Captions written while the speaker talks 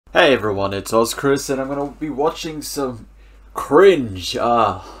Hey everyone, it's Chris, and I'm gonna be watching some Cringe.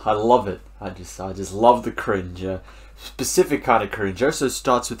 I love it. I just love the cringe. Specific kind of cringe. It also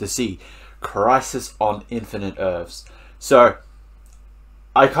starts with the C. Crisis on Infinite Earths. So,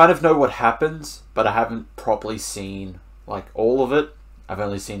 I kind of know what happens, but I haven't properly seen like all of it. I've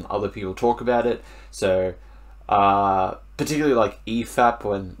only seen other people talk about it. So, particularly like EFAP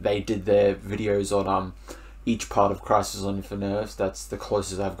when they did their videos on each part of Crisis on Infinite Earths. That's the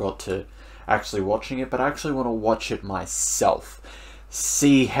closest I've got to actually watching it, but I actually want to watch it myself,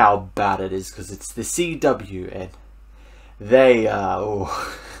 see how bad it is, because it's the CW and they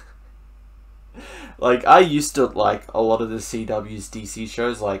like, I used to like a lot of the CW's DC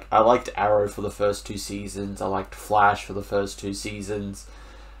shows. Like, I liked Arrow for the first 2 seasons, I liked Flash for the first 2 seasons,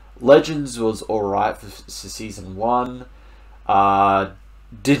 Legends was alright for season 1,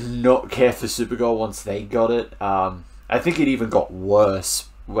 did not care for Supergirl once they got it. I think it even got worse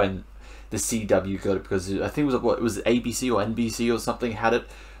when the CW got it, because I think it was ABC or NBC or something had it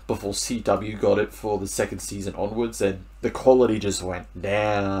before CW got it for the 2nd season onwards, and the quality just went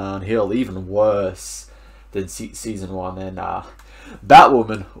downhill, even worse than season 1. And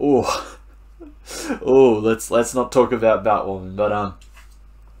Batwoman, let's not talk about Batwoman. But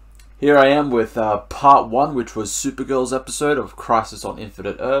here I am with part 1, which was Supergirl's episode of Crisis on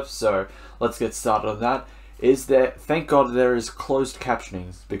Infinite Earths. So let's get started on that. Thank God there is closed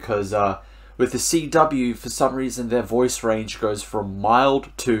captioning, because with the CW, for some reason, their voice range goes from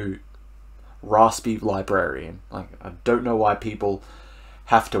mild to raspy librarian. Like, I don't know why people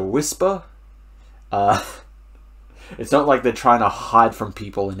have to whisper. It's not like they're trying to hide from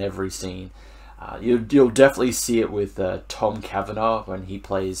people in every scene. You'll definitely see it with Tom Cavanagh when he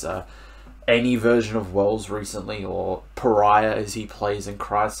plays any version of Wells recently, or Pariah as he plays in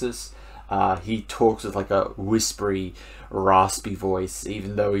Crisis. He talks with like a whispery, raspy voice,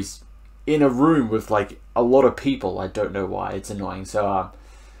 even though he's in a room with like a lot of people. I don't know why. It's annoying. So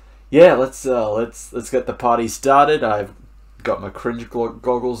yeah, let's get the party started. I've got my cringe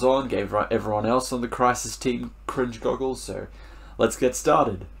goggles on. Gave everyone else on the Crisis team cringe goggles. So let's get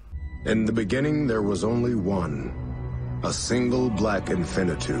started. In the beginning, there was only one, a single black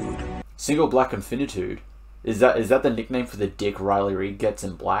infinitude. Single black infinitude? Is that the nickname for the dick Riley Reid gets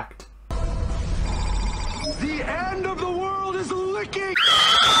in Blacked? The end of the world is licking!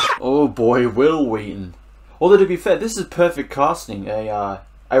 Oh boy, Will Wheaton. Although, to be fair, this is perfect casting. A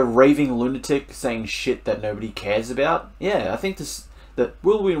raving lunatic saying shit that nobody cares about. Yeah, I think that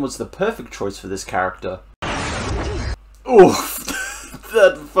Will Wheaton was the perfect choice for this character. Oof.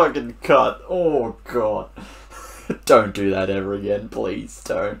 That fucking cut. Oh god. Don't do that ever again, please.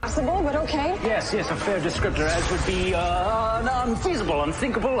 Don't. Possible, but okay. Yes, a fair descriptor as would be unfeasible,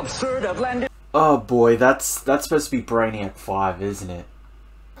 unthinkable, absurd, outlandish. Oh boy, that's supposed to be Brainiac 5, isn't it?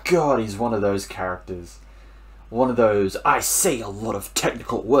 God, he's one of those characters. One of those, I say a lot of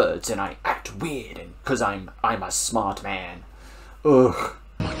technical words and I act weird and because I'm a smart man. Ugh. Oh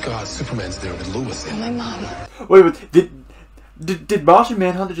my god, Superman's there with Lois. My mom. Wait, did Martian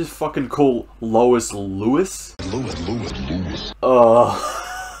Manhunter just fucking call Lois Lewis? Lewis.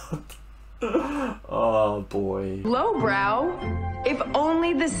 Oh boy. Lowbrow? If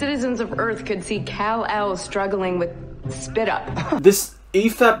only the citizens of Earth could see Kal-El struggling with spit up. This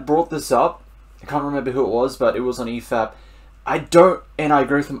EFAP brought this up. I can't remember who it was, but it was on EFAP. I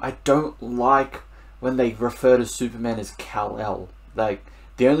agree with them, I don't like when they refer to Superman as Kal-El. Like,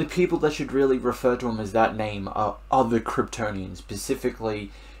 the only people that should really refer to him as that name are other Kryptonians, specifically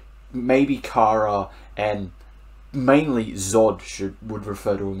maybe Kara, and mainly Zod would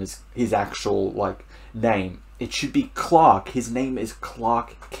refer to him as his actual like name. It should be Clark. His name is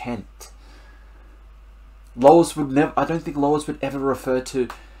Clark Kent. Lois would never. I don't think Lois would ever refer to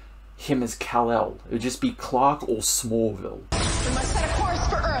him as Kal-El. It would just be Clark or Smallville. We must set a course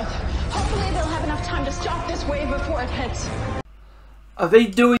for Earth. Hopefully they'll have enough time to stop this wave before it hits. Are they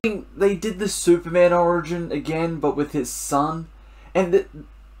doing... They did the Superman origin again, but with his son? And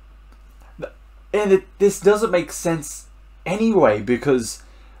this doesn't make sense anyway, because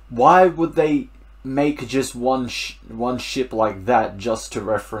why would they make just one ship like that just to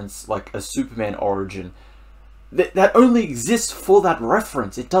reference like a Superman origin? That only exists for that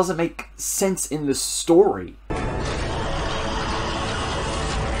reference. It doesn't make sense in the story.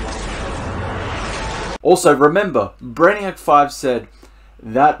 Also, remember, Brainiac 5 said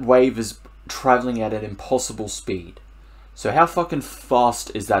that wave is traveling at an impossible speed. So how fucking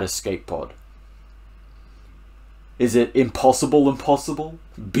fast is that escape pod? Is it impossible?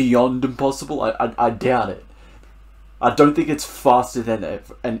 Beyond impossible? I doubt it. I don't think it's faster than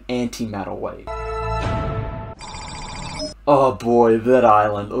an antimatter wave. Oh boy, that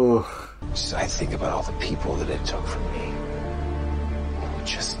island. Ugh. Just, I think about all the people that it took from me. It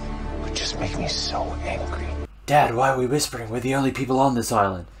would just make me so angry. Dad, why are we whispering? We're the only people on this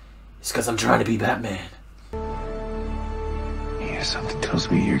island. It's because I'm trying to be Batman. Yeah, something tells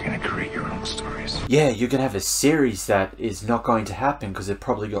me you're gonna create your own stories. Yeah, you're gonna have a series that is not going to happen because it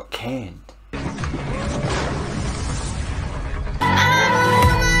probably got canned. Oh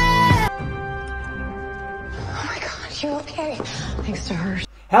my god, you okay? Thanks to her.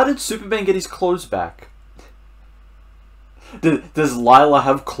 How did Superman get his clothes back? Does Lila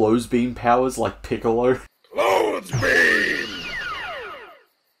have clothes beam powers like Piccolo? Clothes beam!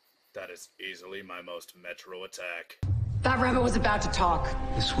 That is easily my most metro attack. That rabbit was about to talk.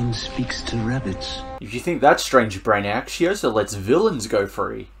 This one speaks to rabbits. If you think that's strange, Brainiac, she also lets villains go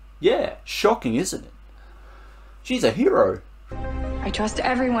free. Yeah, shocking, isn't it? She's a hero. I trust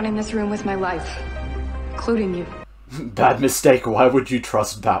everyone in this room with my life, including you. Bad mistake, why would you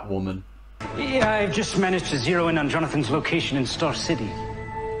trust Batwoman? Yeah, I've just managed to zero in on Jonathan's location in Star City.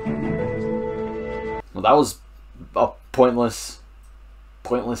 Well, that was a pointless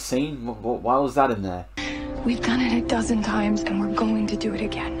scene. Why was that in there? We've done it a dozen times, and we're going to do it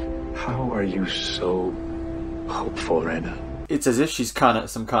again. How are you so hopeful right now? It's as if she's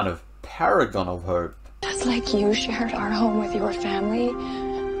some kind of paragon of hope. Just like you shared our home with your family,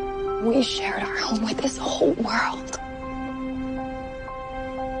 we shared our home with this whole world.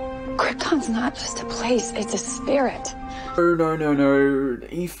 Krypton's not just a place, it's a spirit. No.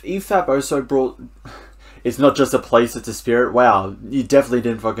 EFAP also brought... It's not just a place, it's a spirit. Wow, you definitely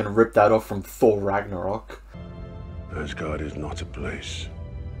didn't fucking rip that off from Thor Ragnarok. Asgard is not a place.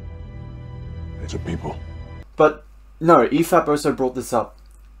 It's a people. But, no, EFAP also brought this up.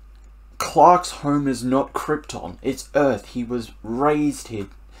 Clark's home is not Krypton, it's Earth. He was raised here.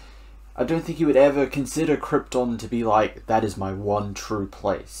 I don't think he would ever consider Krypton to be like, that is my one true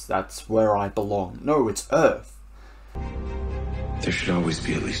place. That's where I belong. No, it's Earth. There should always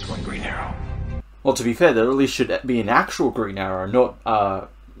be at least one Green Arrow. Well, to be fair, there at least should be an actual Green Arrow,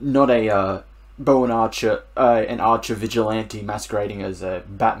 not a bow and archer, an archer vigilante masquerading as a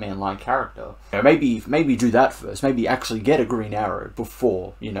Batman-like character. You know, maybe do that first. Maybe actually get a Green Arrow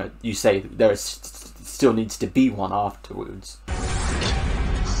before, you know, you say there still needs to be one afterwards.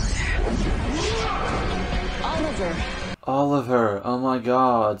 Oliver, oh my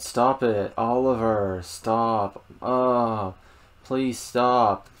god, stop it. Oliver, stop. Oh, please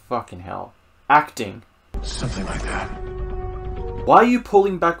stop. Fucking hell. Acting. Something like that. Why are you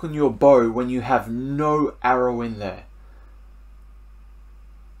pulling back on your bow when you have no arrow in there?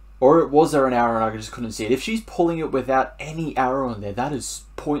 Or was there an arrow and I just couldn't see it? If she's pulling it without any arrow in there, that is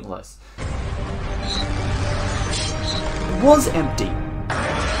pointless. It was empty.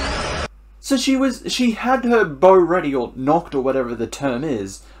 So she had her bow ready, or knocked, or whatever the term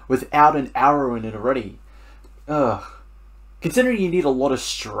is, without an arrow in it already. Ugh. Considering you need a lot of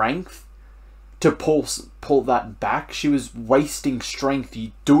strength to pull that back, she was wasting strength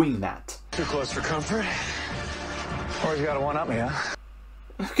doing that. Too close for comfort? Or you gotta one-up me, huh?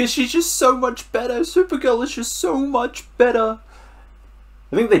 Because she's just so much better. Supergirl is just so much better.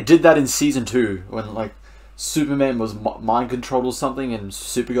 I think they did that in season 2, when like Superman was mind controlled or something, and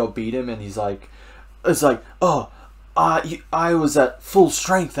Supergirl beat him, and he's like, it's like, oh, I was at full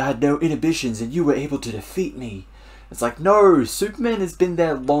strength, I had no inhibitions, and you were able to defeat me. It's like, no, Superman has been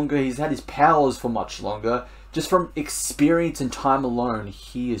there longer, he's had his powers for much longer. Just from experience and time alone,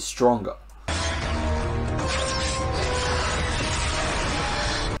 he is stronger.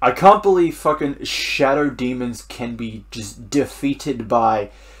 I can't believe fucking shadow demons can be just defeated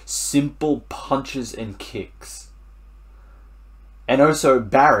by simple punches and kicks. And also,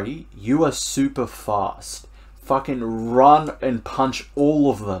 Barry, you are super fast. Fucking run and punch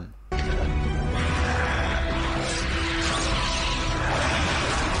all of them.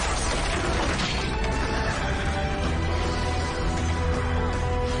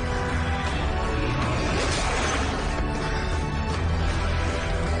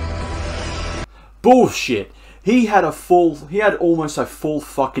 Bullshit. He had almost a full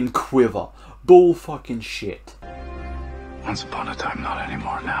fucking quiver. Bull fucking shit. Once upon a time, not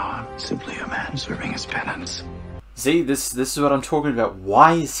anymore. Now I'm simply a man serving his penance. See, this is what I'm talking about.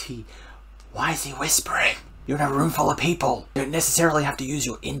 Why is he whispering? You're in a room full of people. You don't necessarily have to use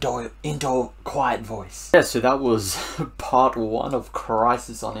your indoor quiet voice. Yeah, so that was part 1 of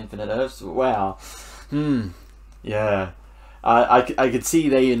Crisis on Infinite Earths. Wow. Yeah. I could see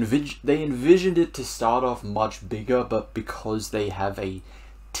they envisioned it to start off much bigger, but because they have a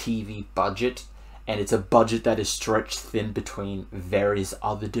TV budget, and it's a budget that is stretched thin between various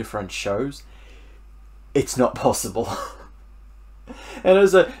other different shows, it's not possible. And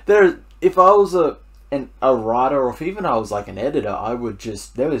as a if I was a writer, or if even I was like an editor, I would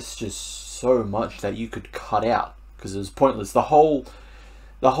just, there was just so much that you could cut out because it was pointless. The whole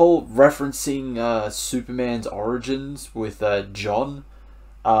referencing Superman's origins with John,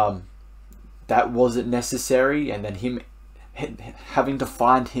 that wasn't necessary, and then him having to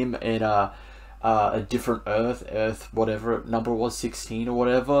find him in a different Earth whatever number it was, 16 or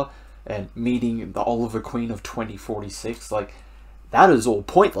whatever, and meeting the Oliver Queen of 2046, like, that is all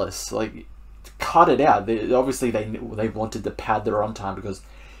pointless. Like, cut it out. Obviously they wanted to pad their runtime because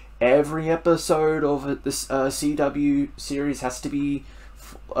every episode of this CW series has to be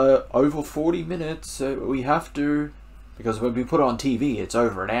over 40 minutes, so we have to, because when we put it on TV it's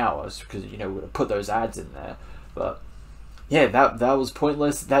over an hour, because, you know, we're gonna put those ads in there. But yeah, that was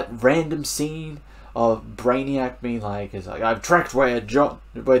pointless. That random scene of Brainiac being like, I've tracked where John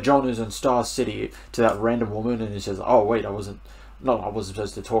is in Star City, to that random woman, and it says, oh wait, I wasn't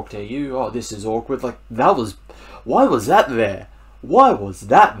supposed to talk to you. Oh, this is awkward. Like, that was, why was that there? Why was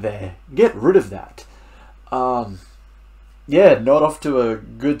that there? Get rid of that. Yeah, not off to a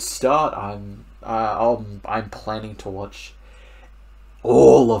good start. I'm planning to watch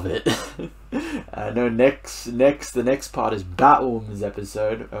all of it. I know the next part is Batwoman's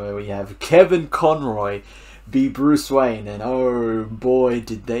episode, where we have Kevin Conroy be Bruce Wayne, and oh boy,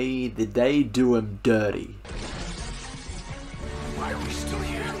 did they do him dirty. Why are we still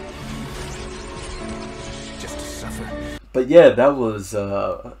here? Just to suffer. But yeah, that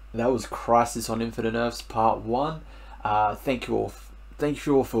was Crisis on Infinite Earths Part 1. Thank you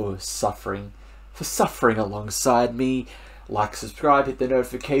all for suffering alongside me. Like, subscribe, hit the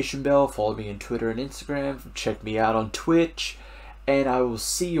notification bell, follow me on Twitter and Instagram, check me out on Twitch, and I will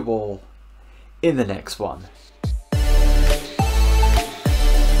see you all in the next one.